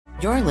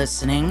You're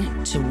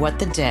listening to What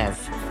the Dev,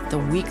 the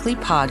weekly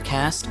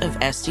podcast of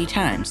SD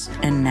Times.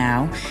 And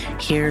now,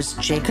 here's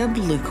Jacob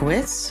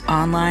Lukowitz,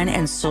 online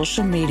and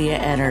social media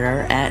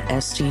editor at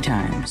SD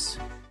Times.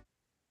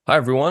 Hi,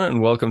 everyone, and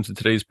welcome to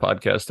today's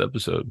podcast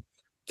episode.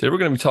 Today, we're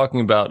going to be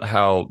talking about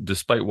how,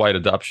 despite wide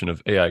adoption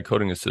of AI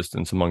coding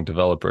assistants among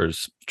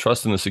developers,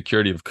 trust in the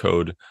security of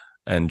code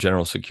and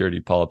general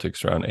security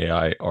politics around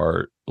AI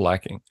are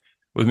lacking.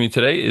 With me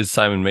today is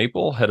Simon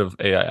Maple, head of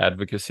AI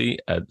advocacy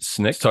at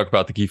Snyk, to talk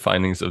about the key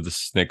findings of the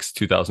Snyk's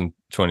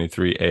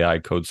 2023 AI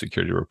code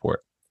security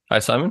report. Hi,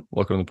 Simon.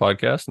 Welcome to the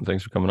podcast, and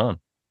thanks for coming on.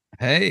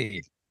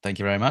 Hey, thank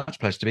you very much.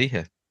 Pleasure to be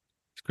here.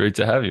 It's great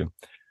to have you.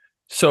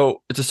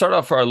 So, to start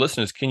off for our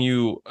listeners, can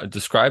you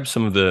describe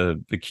some of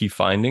the key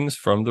findings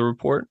from the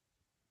report?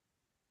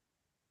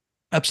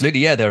 Absolutely.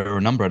 Yeah, there are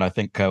a number. And I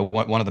think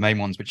one of the main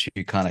ones which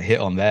you kind of hit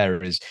on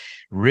there is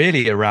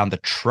really around the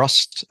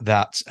trust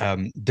that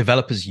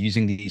developers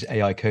using these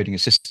AI coding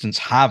assistants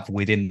have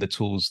within the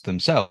tools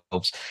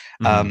themselves.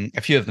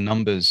 A few of the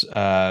numbers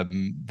that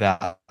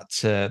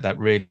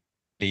really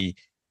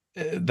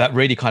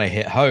kind of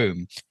hit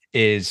home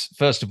is,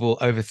 first of all,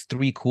 over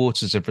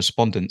 3/4 of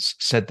respondents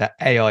said that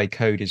AI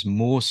code is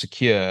more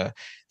secure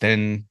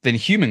than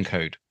human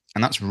code.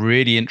 And that's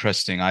really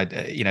interesting.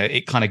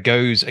 It kind of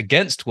goes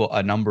against what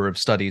a number of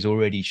studies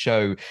already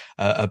show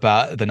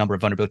about the number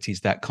of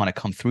vulnerabilities that kind of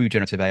come through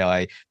generative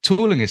AI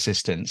tooling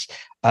assistance.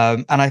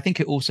 And I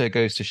think it also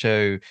goes to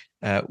show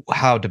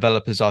how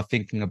developers are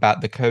thinking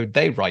about the code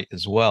they write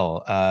as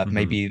well.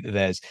 Maybe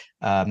there's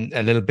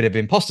a little bit of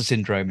imposter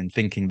syndrome in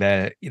thinking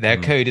their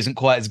code isn't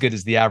quite as good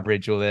as the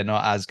average, or they're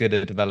not as good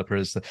a developer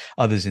as the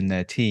others in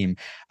their team.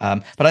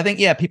 But I think,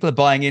 people are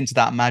buying into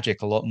that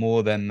magic a lot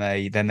more than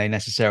they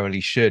necessarily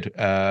should,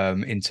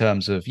 in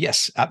terms of,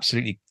 yes,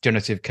 absolutely,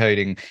 generative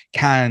coding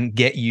can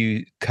get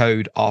you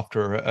code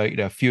after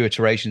a few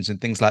iterations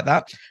and things like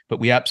that. But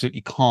we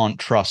absolutely can't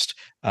trust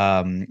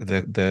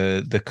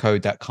the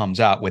code that comes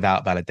out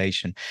without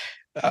validation.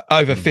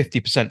 Over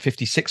 50%,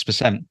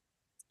 56%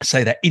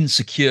 say that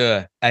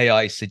insecure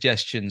AI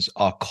suggestions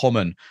are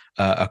common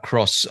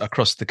across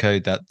the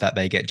code that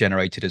they get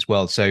generated as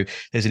well. So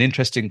there's an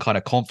interesting kind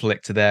of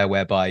conflict there,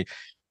 whereby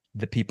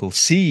the people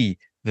see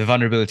the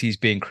vulnerabilities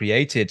being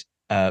created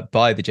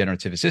by the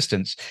generative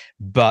assistants,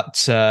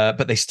 but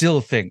they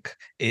still think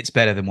it's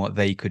better than what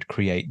they could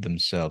create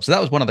themselves. So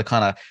that was one of the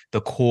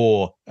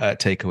core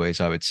takeaways,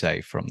 I would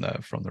say, from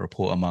the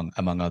report,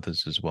 among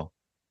others as well.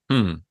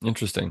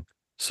 Interesting.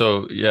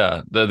 So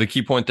yeah, the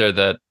key point there,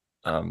 that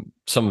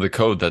some of the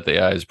code that the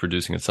AI is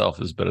producing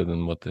itself is better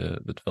than what the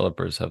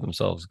developers have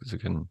themselves, because it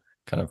can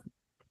kind of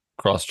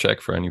cross-check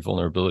for any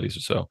vulnerabilities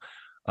or so.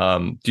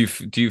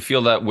 Do you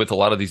feel that with a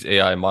lot of these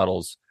AI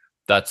models,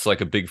 that's like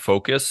a big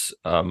focus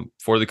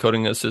for the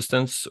coding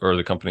assistants, or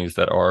the companies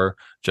that are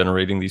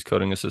generating these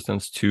coding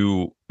assistants,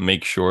 to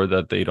make sure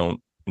that they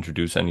don't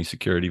introduce any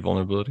security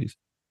vulnerabilities?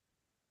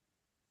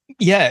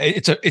 Yeah,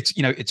 it's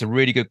a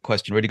really good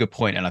question, really good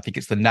point, and I think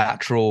it's the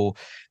natural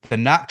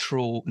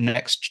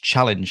next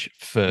challenge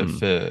for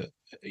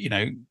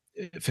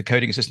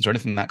coding assistants or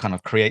anything that kind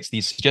of creates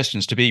these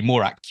suggestions to be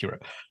more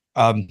accurate.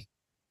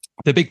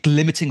 The big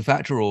limiting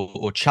factor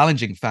or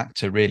challenging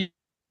factor, really,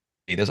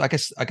 there's, I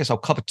guess I'll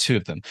cover two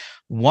of them.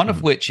 One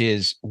of which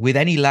is, with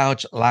any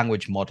large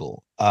language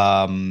model,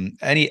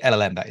 any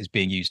LLM that is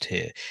being used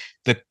here,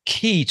 the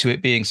key to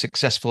it being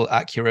successful,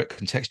 accurate,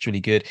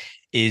 contextually good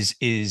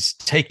is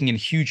taking in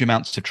huge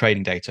amounts of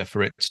training data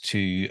for it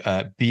to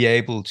be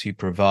able to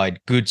provide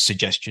good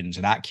suggestions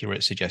and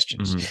accurate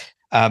suggestions.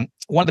 One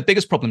of the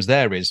biggest problems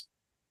there is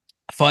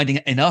finding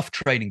enough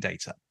training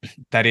data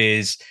that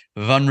is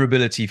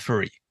vulnerability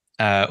free,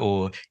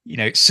 or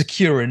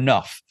secure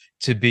enough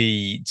to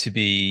be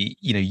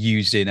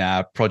used in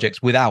our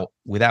projects without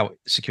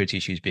security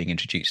issues being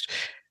introduced.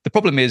 The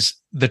problem is,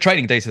 the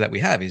training data that we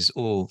have is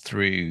all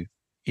through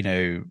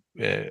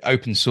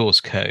open source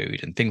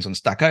code and things on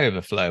Stack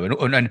Overflow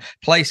and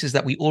places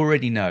that we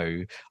already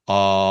know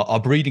are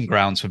breeding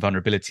grounds for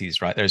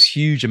vulnerabilities, right? There's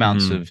huge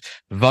amounts of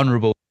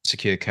vulnerable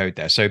secure code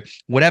there. So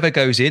whatever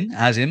goes in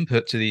as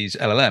input to these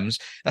LLMs,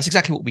 that's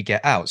exactly what we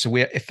get out. So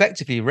we're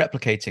effectively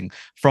replicating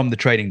from the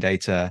training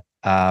data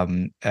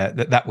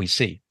that we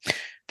see.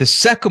 The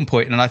second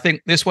point, and I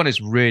think this one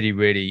is really,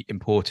 really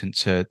important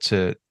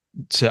to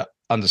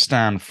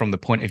understand from the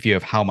point of view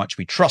of how much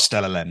we trust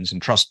LLMs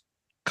and trust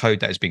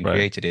code that is being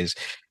created, is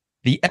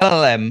the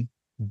LLM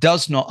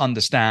does not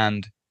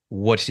understand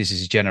what it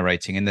is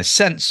generating, in the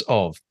sense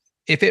of,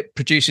 if it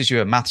produces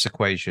you a maths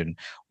equation,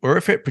 or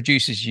if it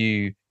produces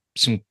you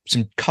some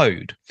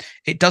code,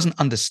 it doesn't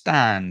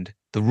understand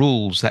the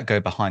rules that go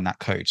behind that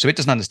code. So it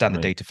doesn't understand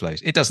the data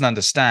flows. It doesn't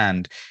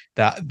understand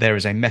that there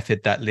is a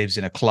method that lives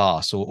in a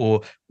class,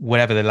 or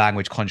whatever the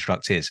language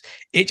construct is.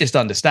 It just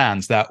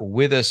understands that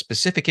with a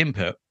specific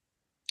input,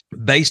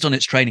 based on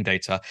its training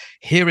data,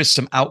 here is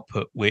some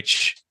output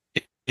which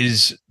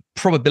is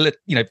probability,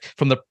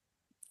 from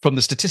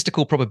the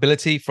statistical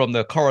probability, from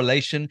the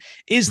correlation,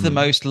 is the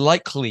most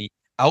likely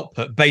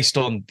output based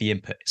on the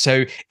input.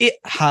 So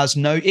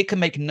it can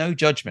make no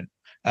judgment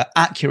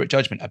accurate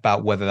judgment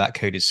about whether that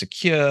code is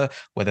secure,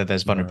 whether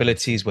there's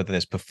vulnerabilities, whether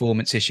there's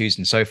performance issues,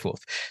 and so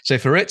forth. So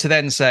for it to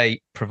then say,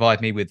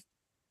 provide me with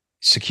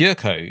secure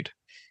code,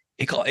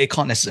 it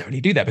can't necessarily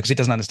do that because it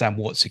doesn't understand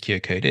what secure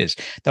code is.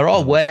 There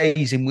are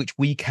ways in which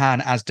we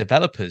can, as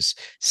developers,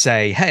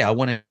 say, hey, I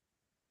want to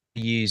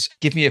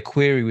give me a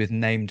query with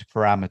named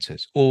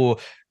parameters, or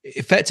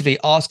effectively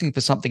asking for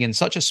something in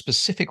such a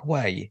specific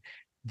way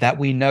that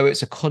we know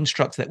it's a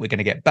construct that we're going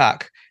to get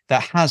back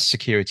that has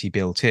security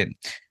built in.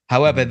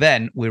 However,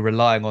 then we're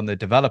relying on the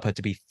developer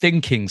to be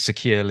thinking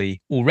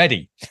securely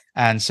already.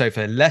 And so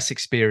for less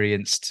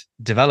experienced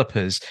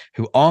developers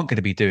who aren't going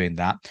to be doing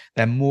that,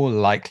 they're more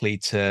likely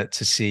to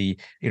see,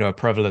 a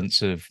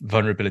prevalence of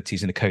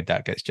vulnerabilities in the code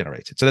that gets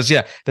generated. So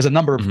there's a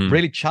number of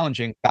really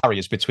challenging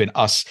barriers between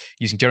us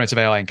using generative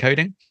AI in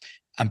coding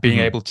and being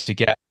able to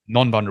get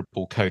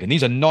non-vulnerable code. And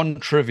these are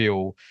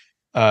non-trivial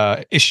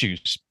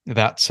issues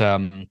that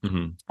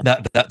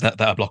that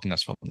are blocking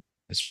us from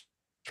this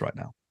right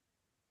now.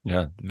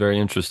 Yeah, very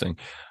interesting.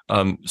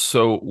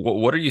 So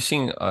what are you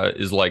seeing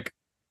is like,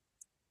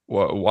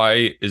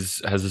 why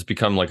has this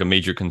become like a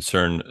major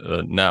concern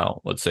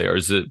now, let's say? Or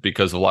is it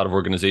because a lot of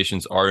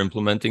organizations are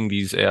implementing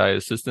these AI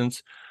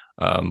assistants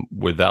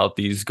without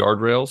these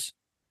guardrails?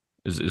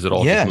 Is it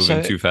all just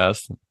moving too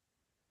fast?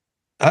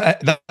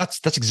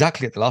 That's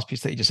exactly it. The last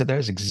piece that you just said there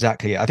is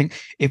exactly it. I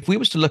think if we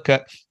was to look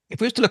at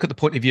the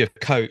point of view of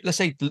code, let's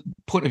say the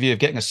point of view of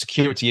getting a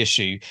security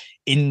issue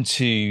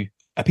into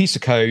a piece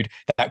of code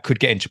that could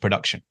get into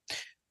production.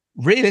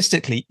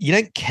 Realistically, you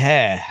don't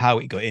care how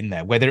it got in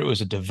there, whether it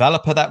was a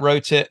developer that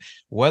wrote it,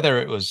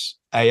 whether it was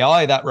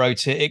AI that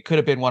wrote it. It could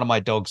have been one of my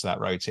dogs that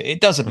wrote it. It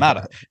doesn't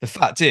matter. The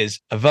fact is,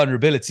 a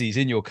vulnerability is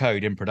in your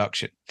code in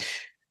production.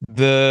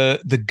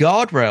 The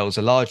guardrails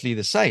are largely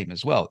the same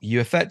as well. You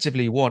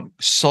effectively want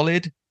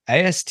solid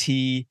AST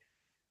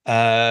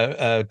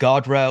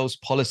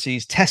guardrails,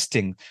 policies,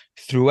 testing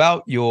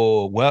throughout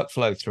your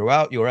workflow,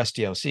 throughout your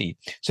SDLC,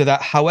 so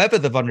that however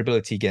the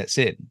vulnerability gets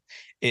in,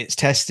 it's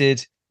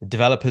tested.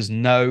 Developers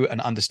know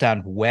and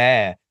understand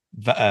where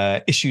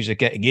the issues are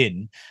getting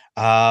in,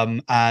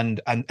 and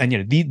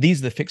these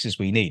are the fixes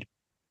we need.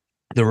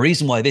 The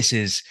reason why this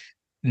is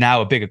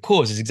now a bigger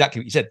cause is exactly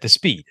what you said: the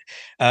speed.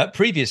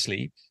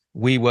 Previously,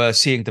 we were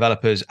seeing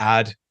developers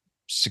add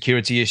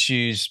security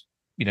issues,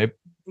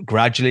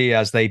 gradually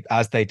as they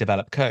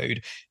develop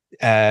code.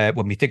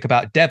 When we think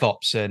about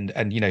DevOps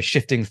and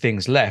shifting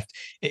things left,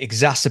 it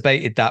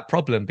exacerbated that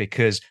problem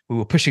because we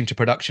were pushing to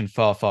production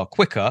far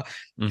quicker,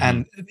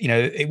 and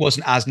it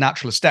wasn't as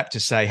natural a step to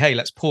say, hey,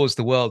 let's pause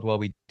the world while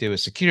we do a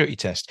security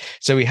test.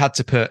 So we had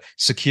to put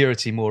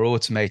security more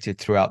automated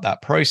throughout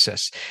that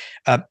process.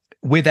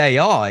 With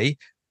AI,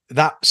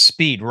 that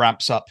speed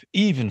ramps up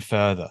even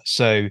further.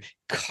 So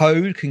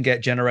code can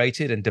get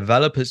generated and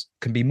developers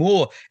can be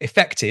more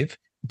effective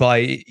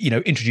by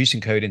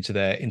introducing code into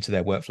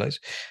their workflows.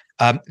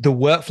 The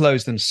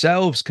workflows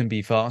themselves can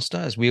be faster,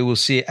 as we will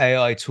see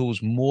AI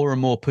tools more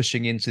and more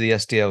pushing into the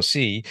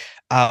SDLC.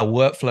 Our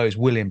workflows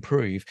will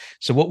improve.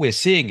 So what we're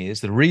seeing is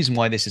the reason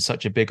why this is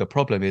such a bigger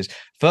problem is,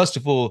 first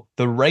of all,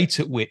 the rate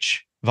at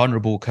which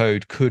vulnerable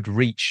code could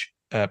reach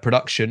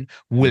production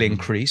will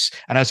increase,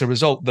 and as a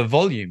result, the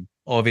volume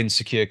of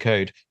insecure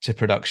code to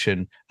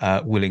production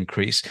will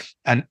increase.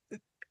 And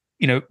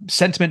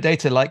sentiment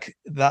data like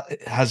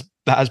that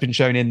has been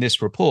shown in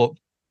this report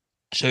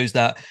shows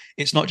that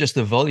it's not just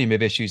the volume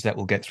of issues that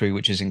will get through,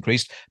 which is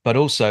increased, but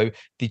also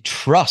the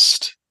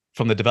trust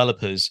from the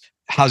developers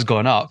has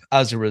gone up.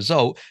 As a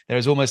result, there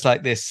is almost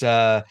like this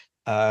this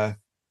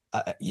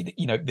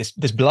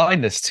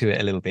blindness to it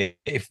a little bit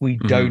if we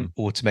don't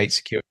automate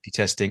security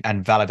testing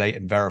and validate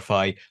and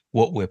verify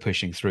what we're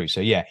pushing through.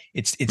 So yeah,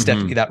 it's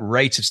definitely that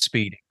rate of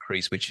speed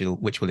increase which will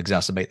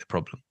exacerbate the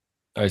problem.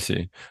 I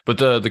see. But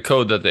the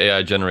code that the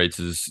AI generates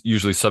is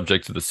usually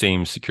subject to the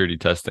same security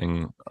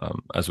testing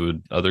as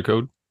would other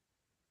code?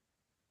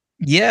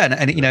 Yeah,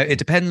 and it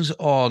depends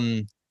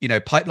on,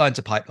 pipeline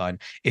to pipeline.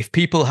 If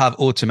people have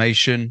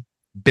automation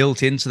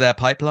built into their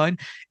pipeline,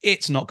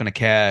 it's not going to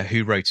care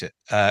who wrote it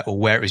or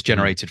where it was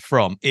generated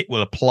from. It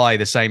will apply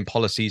the same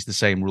policies, the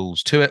same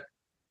rules to it.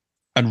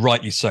 And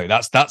rightly so.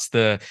 That's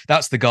the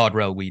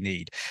guardrail we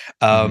need.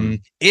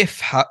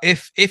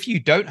 If you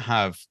don't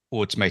have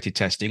automated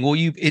testing, or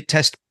it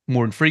test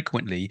more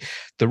infrequently,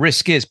 the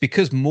risk is,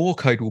 because more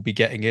code will be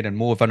getting in and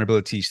more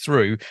vulnerabilities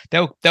through,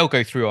 they'll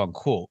go through on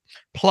court.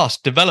 Plus,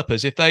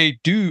 developers, if they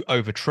do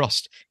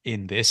overtrust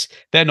in this,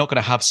 they're not going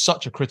to have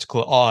such a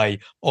critical eye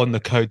on the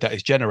code that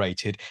is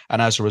generated,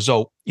 and as a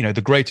result,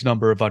 the greater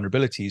number of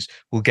vulnerabilities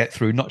will get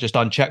through, not just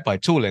unchecked by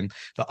tooling,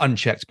 but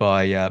unchecked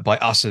by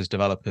us as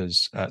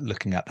developers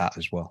looking at that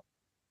as well.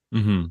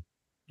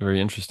 Very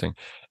interesting.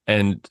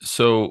 And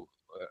so,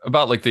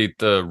 about like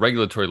the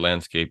regulatory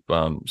landscape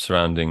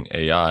surrounding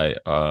AI,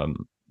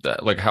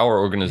 like how are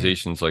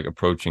organizations like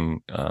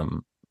approaching,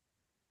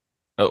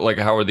 like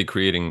how are they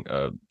creating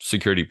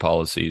security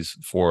policies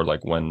for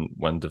like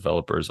when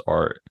developers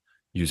are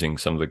using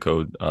some of the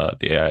code,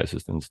 the AI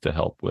assistants to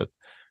help with,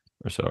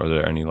 or so? Are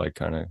there any like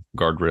kind of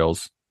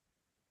guardrails?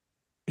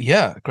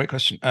 Yeah, great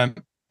question.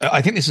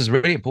 I think this is a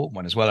really important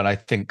one as well. And I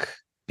think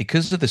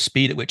because of the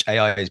speed at which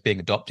AI is being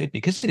adopted,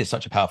 because it is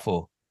such a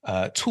powerful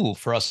tool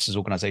for us as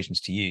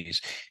organizations to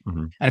use,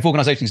 Mm-hmm. and if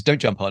organizations don't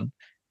jump on,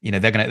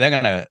 they're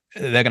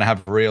gonna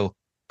have real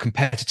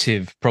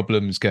competitive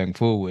problems going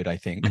forward, I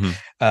think.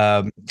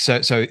 Mm-hmm.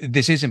 So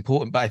this is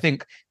important, but I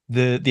think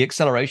the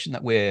acceleration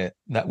that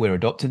we're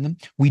adopting them,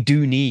 we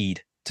do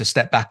need to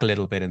step back a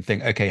little bit and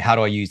think, okay, how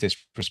do I use this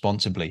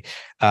responsibly?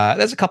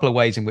 There's a couple of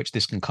ways in which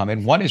this can come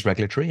in. One is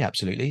regulatory,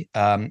 absolutely,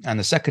 and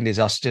the second is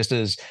us just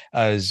as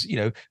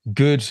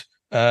good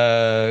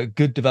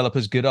good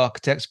developers, good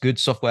architects, good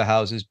software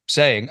houses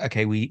saying,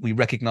 okay, we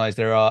recognize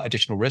there are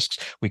additional risks.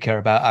 We care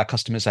about our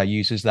customers, our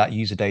users, that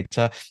user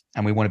data,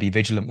 and we want to be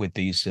vigilant with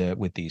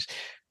these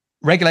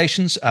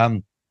regulations.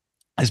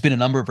 There's been a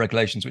number of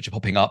regulations which are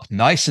popping up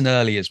nice and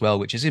early as well,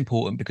 which is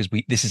important because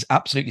this is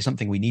absolutely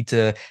something we need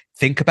to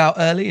think about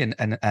early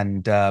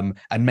and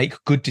make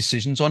good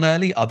decisions on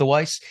early.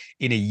 Otherwise,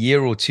 in a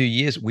year or 2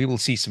 years, we will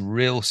see some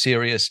real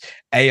serious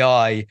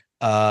AI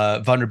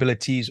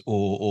vulnerabilities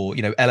or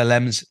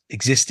LLMs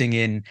existing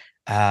in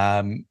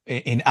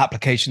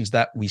applications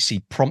that we see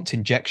prompt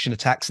injection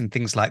attacks and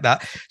things like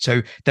that.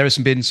 So there has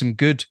been some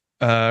good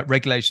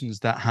regulations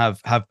that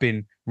have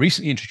been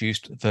recently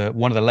introduced.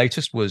 One of the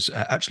latest was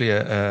actually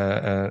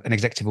an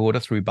executive order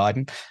through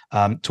Biden,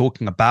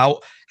 talking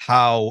about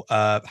how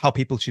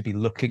people should be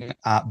looking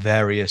at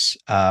various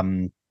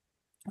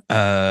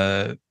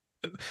guardrails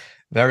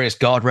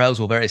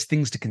or various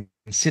things to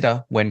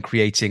consider when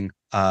creating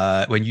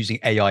when using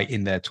AI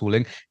in their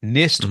tooling.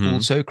 NIST Mm-hmm.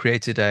 also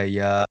created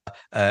a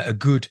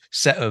good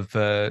set of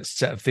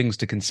things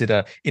to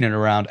consider in and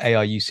around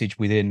AI usage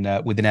within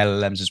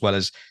LLMs, as well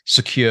as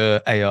secure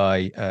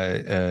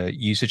AI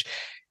usage.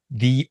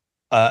 The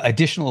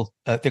additional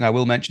thing I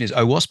will mention is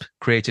OWASP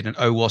created an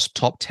OWASP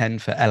top 10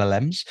 for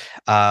LLMs.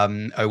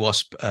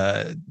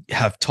 OWASP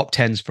have top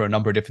 10s for a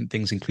number of different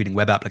things, including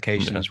web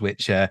applications,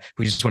 which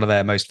is one of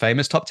their most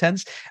famous top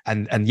 10s.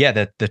 And yeah,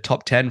 the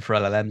top 10 for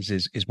LLMs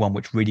is one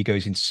which really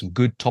goes into some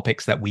good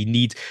topics that we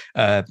need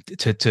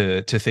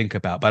to think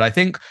about. But I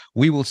think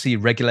we will see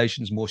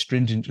regulations more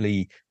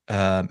stringently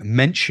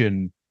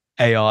mention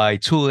AI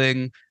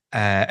tooling,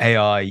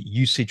 AI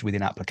usage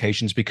within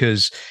applications,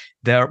 because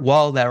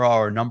while there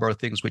are a number of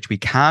things which we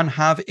can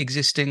have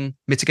existing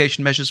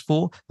mitigation measures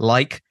for,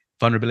 like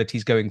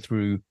vulnerabilities going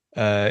through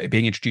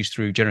being introduced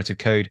through generative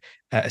code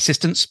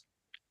assistance,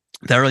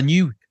 there are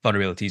new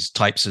vulnerabilities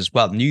types as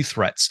well, new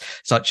threats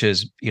such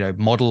as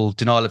model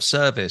denial of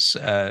service,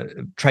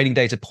 training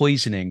data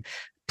poisoning,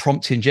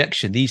 prompt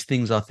injection. These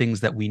things are things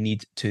that we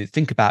need to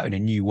think about in a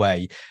new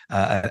way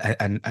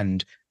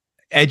and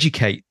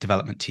educate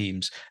development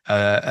teams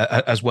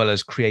as well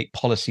as create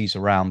policies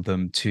around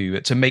them to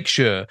make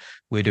sure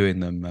we're doing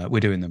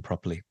them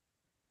properly.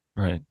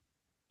 Right.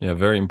 Yeah,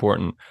 very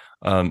important.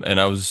 And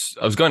I was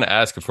going to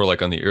ask if we're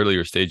like on the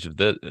earlier stages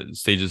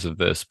of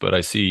this, but I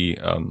see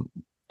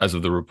as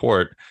of the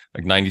report,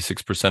 like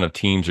 96% of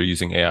teams are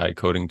using AI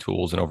coding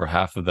tools, and over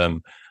half of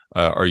them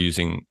are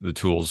using the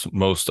tools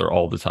most or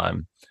all the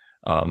time.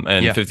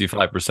 And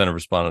 55% of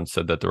respondents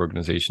said that their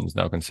organizations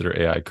now consider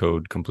AI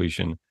code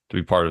completion to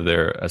be part of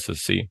their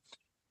SSC.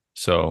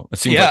 So it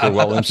seems like we're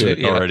well into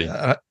it already.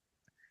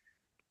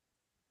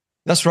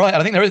 That's right.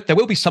 I think there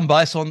will be some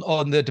bias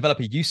on the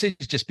developer usage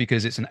just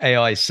because it's an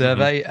AI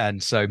survey. Mm-hmm.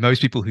 And so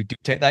most people who do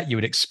take that, you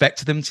would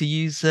expect them to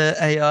use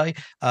AI.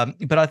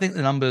 But I think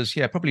the numbers,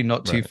 probably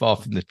not too far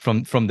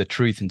from the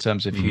truth in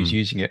terms of who's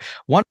using it.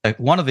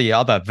 One of the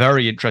other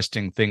very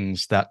interesting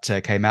things that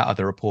came out of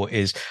the report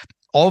is,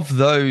 of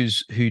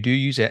those who do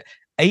use it,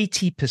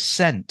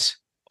 80%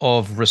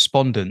 of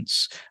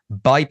respondents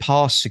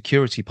bypass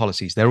security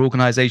policies, their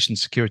organization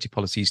security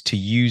policies, to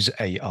use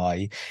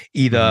AI,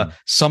 either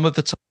some of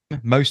the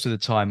time, most of the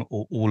time,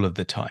 or all of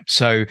the time.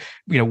 So,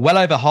 well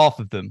over half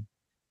of them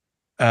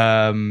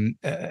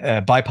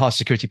bypass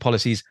security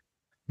policies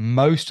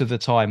most of the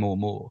time or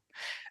more.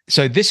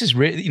 So this is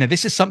really,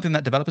 this is something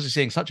that developers are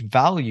seeing such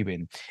value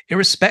in,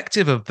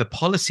 irrespective of the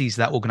policies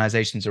that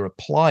organizations are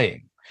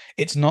applying.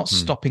 It's not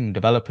stopping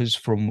developers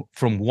from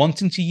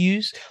wanting to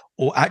use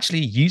or actually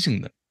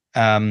using them.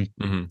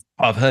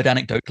 I've heard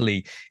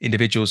anecdotally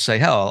individuals say,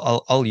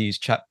 "Hell, I'll use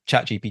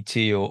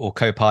ChatGPT or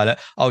Copilot.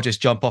 I'll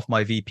just jump off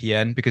my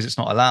VPN because it's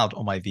not allowed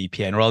on my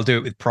VPN, or I'll do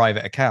it with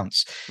private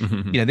accounts."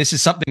 This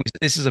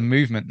is a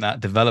movement that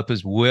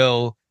developers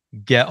will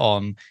get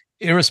on,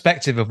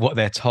 irrespective of what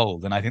they're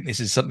told. And I think this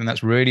is something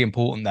that's really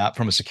important, that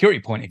from a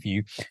security point of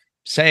view,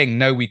 saying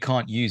no, we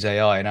can't use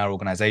AI in our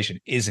organization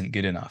isn't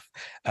good enough.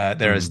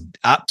 There is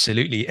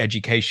absolutely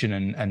education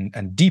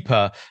and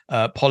deeper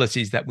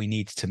policies that we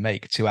need to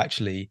make to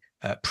actually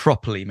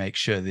properly make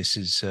sure this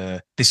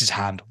is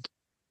handled.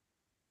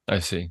 I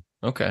see.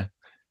 Okay.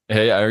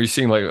 Hey, are you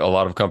seeing like a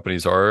lot of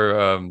companies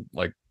are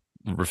like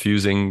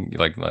refusing,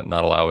 like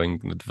not allowing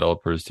the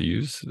developers to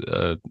use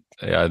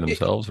AI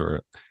themselves,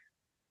 or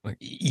like?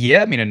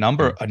 Yeah, I mean, a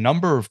number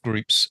of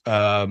groups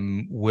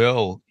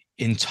will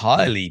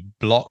entirely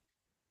block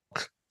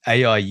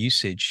AI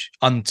usage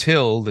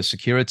until the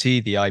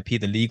security, the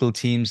IP, the legal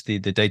teams, the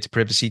data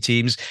privacy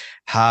teams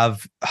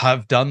have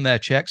done their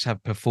checks,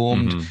 have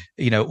performed,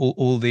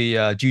 all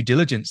the due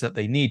diligence that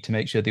they need to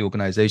make sure the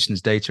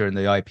organization's data and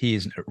the IP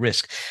isn't at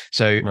risk.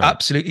 So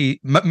absolutely,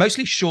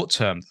 mostly short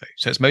term though.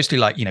 So it's mostly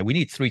like, we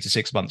need 3 to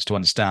 6 months to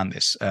understand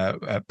this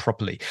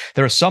properly.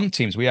 There are some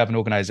teams. We have an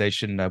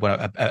organization,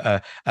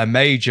 a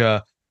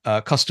major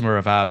customer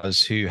of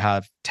ours who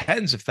have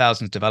tens of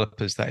thousands of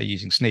developers that are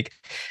using Snyk.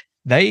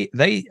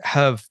 They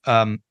have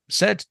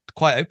said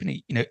quite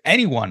openly,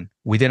 anyone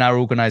within our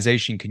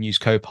organization can use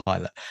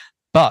Copilot,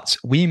 but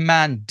we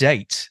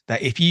mandate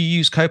that if you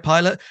use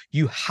Copilot,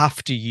 you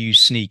have to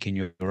use Snyk in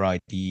your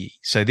IDE.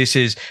 So this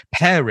is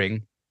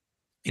pairing,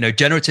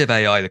 generative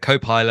AI, the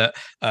Copilot,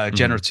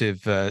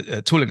 generative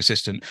tooling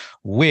assistant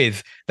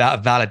with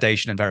that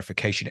validation and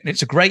verification. And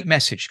it's a great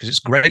message because it's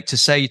great to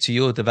say to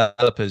your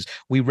developers,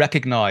 we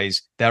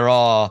recognize there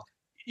are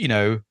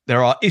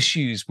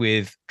issues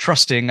with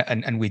trusting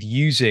and with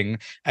using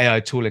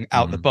AI tooling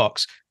out the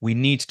box. We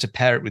need to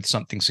pair it with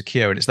something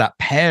secure. And it's that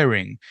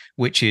pairing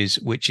which is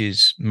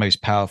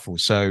most powerful.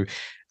 So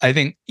I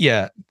think,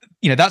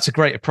 that's a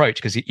great approach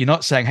because you're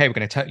not saying, hey, we're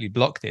going to totally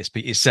block this,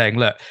 but you're saying,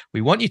 look,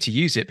 we want you to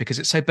use it because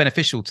it's so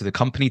beneficial to the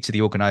company, to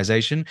the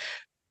organization,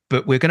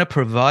 but we're going to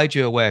provide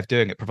you a way of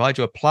doing it, provide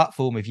you a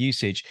platform of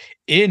usage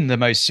in the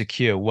most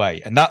secure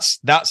way. And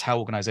that's how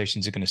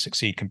organizations are going to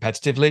succeed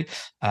competitively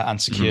and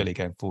securely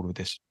going forward with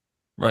this.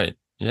 Right.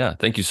 Yeah.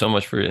 Thank you so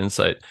much for your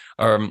insight.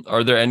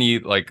 Are there any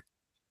like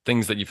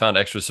things that you found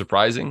extra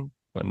surprising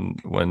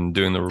when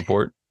doing the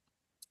report?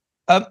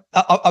 I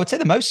would say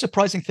the most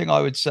surprising thing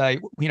I would say,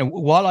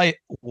 while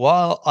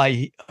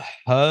I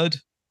heard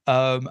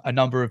a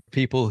number of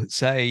people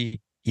say,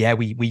 yeah,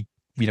 we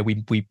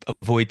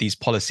avoid these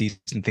policies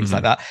and things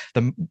like that.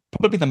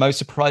 Probably the most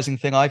surprising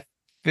thing I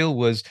feel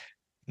was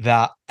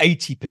that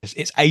 80%,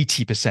 it's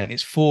 80%,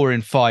 it's 4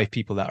 in 5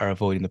 people that are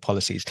avoiding the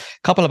policies. A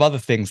couple of other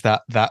things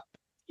that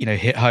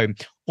hit home.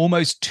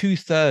 Almost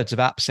 2/3 of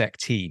AppSec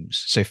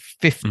teams, so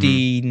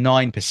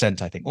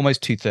 59%, I think,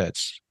 almost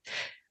 2/3,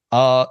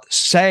 are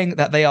saying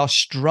that they are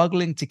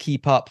struggling to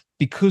keep up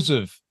because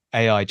of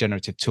AI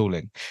generative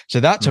tooling. So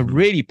that's a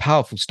really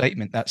powerful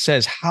statement that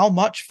says how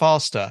much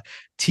faster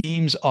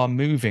teams are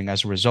moving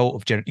as a result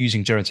of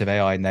using generative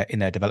AI in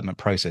their development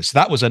process. So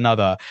that was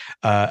another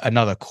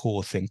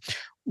core thing.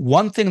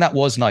 One thing that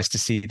was nice to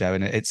see though,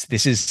 and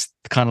this is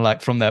kind of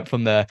like from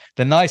the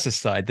nicer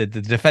side, the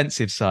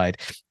defensive side,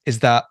 is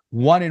that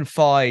 1 in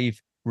 5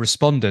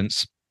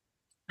 respondents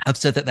have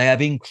said that they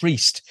have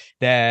increased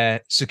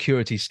their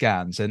security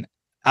scans and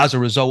as a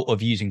result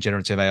of using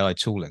generative AI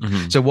tooling.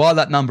 So while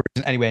that number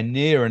isn't anywhere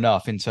near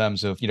enough in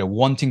terms of,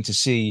 wanting to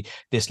see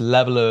this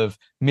level of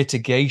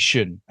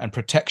mitigation and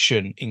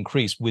protection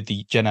increase with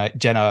the Gen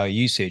AI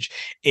usage,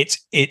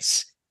 it's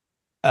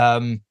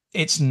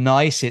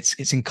nice.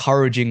 It's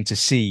encouraging to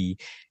see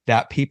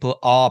that people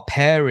are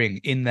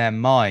pairing in their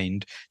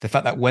mind the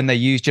fact that when they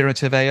use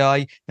generative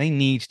AI, they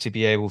need to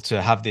be able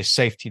to have this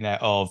safety net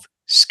of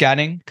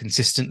scanning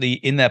consistently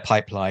in their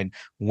pipeline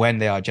when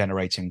they are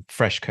generating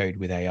fresh code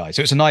with AI.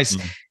 So it's nice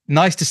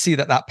to see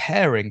that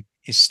pairing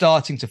is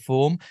starting to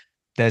form.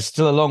 There's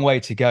still a long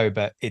way to go,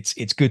 but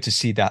it's good to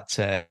see that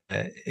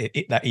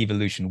that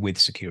evolution with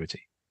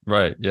security.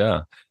 Right.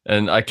 Yeah.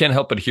 And I can't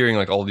help but hearing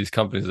like all these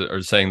companies that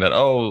are saying that,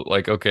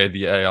 okay,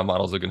 the AI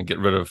models are going to get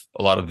rid of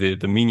a lot of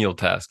the menial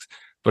tasks,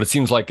 but it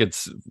seems like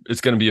it's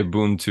going to be a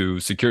boon to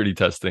security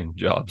testing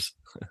jobs.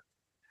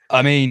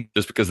 I mean,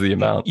 just because of the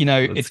amount,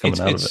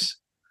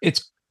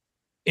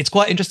 it's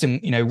quite interesting.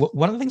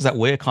 One of the things that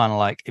we're kind of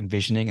like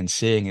envisioning and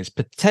seeing is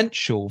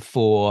potential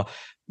for,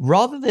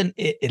 rather than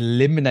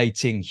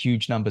eliminating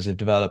huge numbers of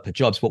developer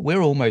jobs, what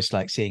we're almost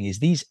like seeing is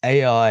these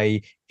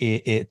AI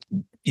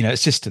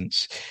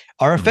assistants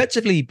are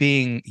effectively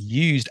being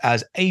used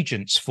as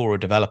agents for a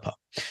developer.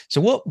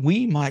 So what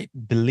we might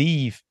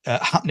believe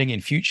happening in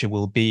future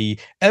will be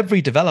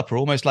every developer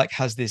almost like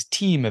has this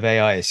team of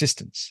AI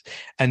assistants,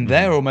 and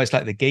they're almost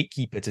like the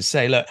gatekeeper to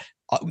say, look,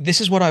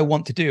 this is what I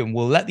want to do, and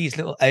we'll let these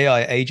little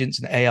AI agents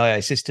and AI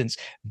assistants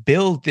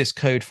build this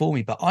code for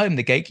me, but I am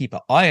the gatekeeper.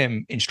 I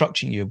am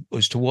instructing you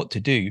as to what to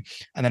do,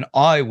 and then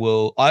I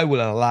will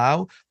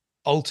allow,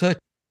 alter,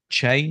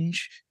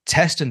 change,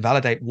 test, and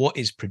validate what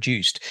is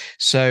produced.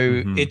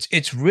 So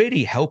it's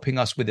really helping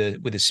us with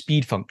a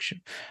speed function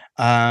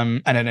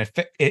and an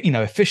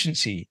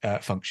efficiency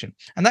function,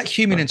 and that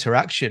human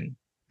interaction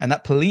and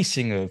that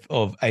policing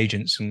of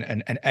agents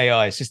and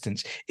AI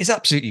assistants is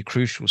absolutely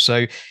crucial.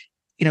 So,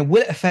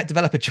 will it affect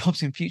developer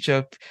jobs in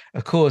future?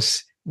 Of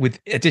course, with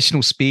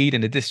additional speed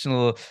and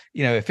additional,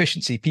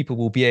 efficiency, people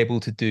will be able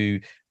to do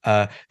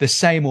the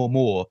same or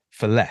more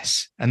for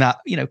less, and that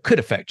could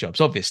affect jobs,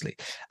 obviously.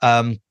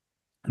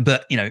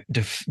 But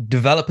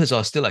developers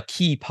are still a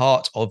key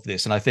part of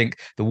this, and I think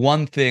the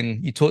one thing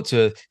you talk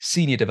to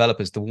senior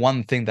developers, the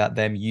one thing that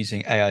them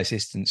using AI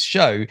assistants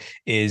show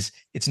is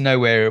it's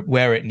nowhere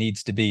where it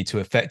needs to be to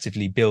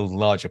effectively build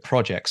larger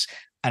projects,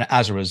 and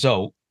as a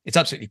result, it's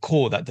absolutely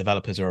core that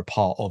developers are a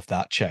part of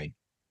that chain.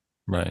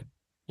 Right.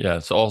 Yeah,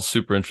 it's all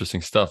super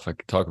interesting stuff. I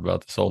could talk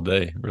about this all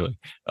day, really.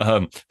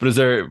 But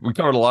we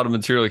covered a lot of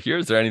material here.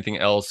 Is there anything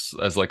else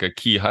as like a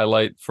key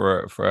highlight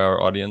for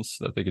our audience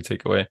that they could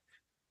take away?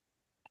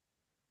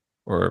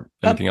 Or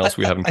anything else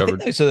we haven't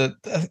covered? I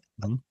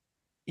think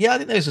yeah, I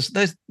think I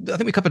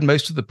think we covered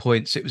most of the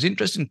points. It was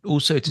interesting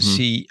also to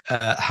see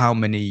how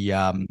many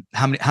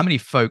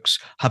folks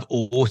have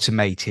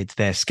automated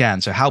their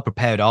scans. So how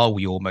prepared are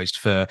we almost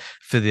for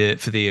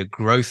the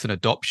growth and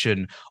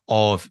adoption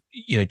of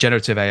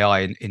generative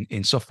AI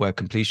in software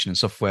completion and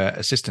software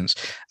assistance?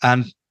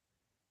 And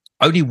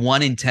only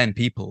 1 in 10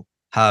 people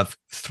have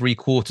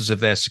 3/4 of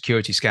their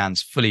security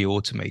scans fully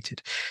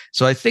automated.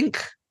 So I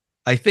think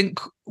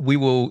we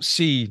will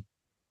see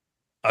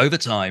over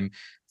time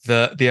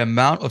the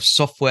amount of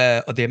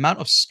software or the amount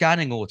of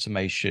scanning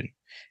automation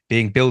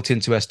being built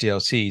into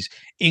SDLCs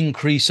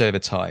increase over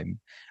time.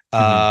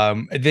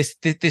 This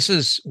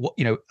is what,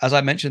 as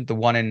I mentioned, the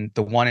one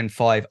in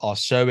 5 are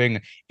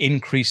showing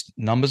increased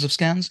numbers of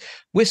scans.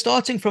 We're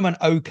starting from an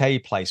okay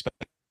place, but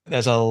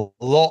there's a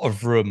lot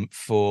of room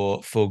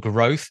for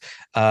growth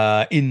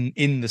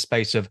in the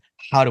space of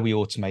how do we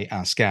automate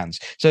our scans.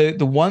 So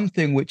the one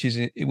thing which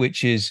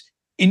is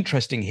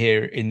interesting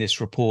here in this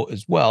report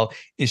as well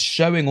is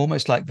showing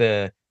almost like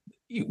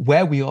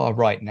where we are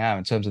right now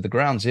in terms of the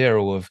ground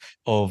zero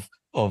of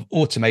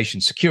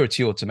automation,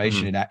 security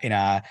automation in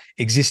our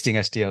existing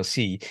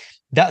SDLC.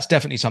 That's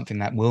definitely something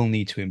that will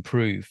need to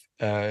improve,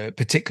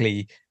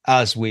 particularly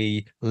as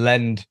we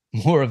lend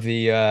more of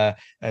the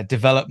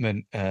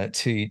development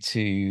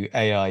to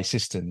AI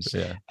systems.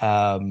 Yeah.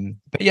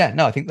 But yeah,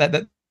 no, I think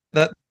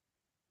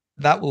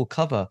that will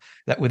cover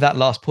that. With that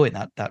last point,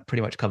 that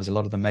pretty much covers a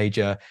lot of the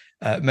major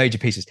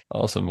pieces.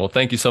 Awesome. Well,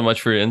 thank you so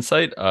much for your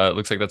insight. It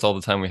looks like that's all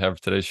the time we have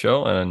for today's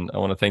show, and I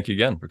want to thank you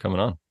again for coming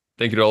on.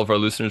 Thank you to all of our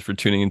listeners for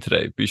tuning in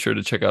today. Be sure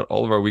to check out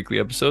all of our weekly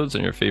episodes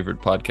on your favorite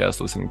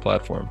podcast listening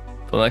platform.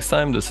 Till next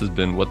time, this has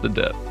been What the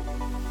Dev.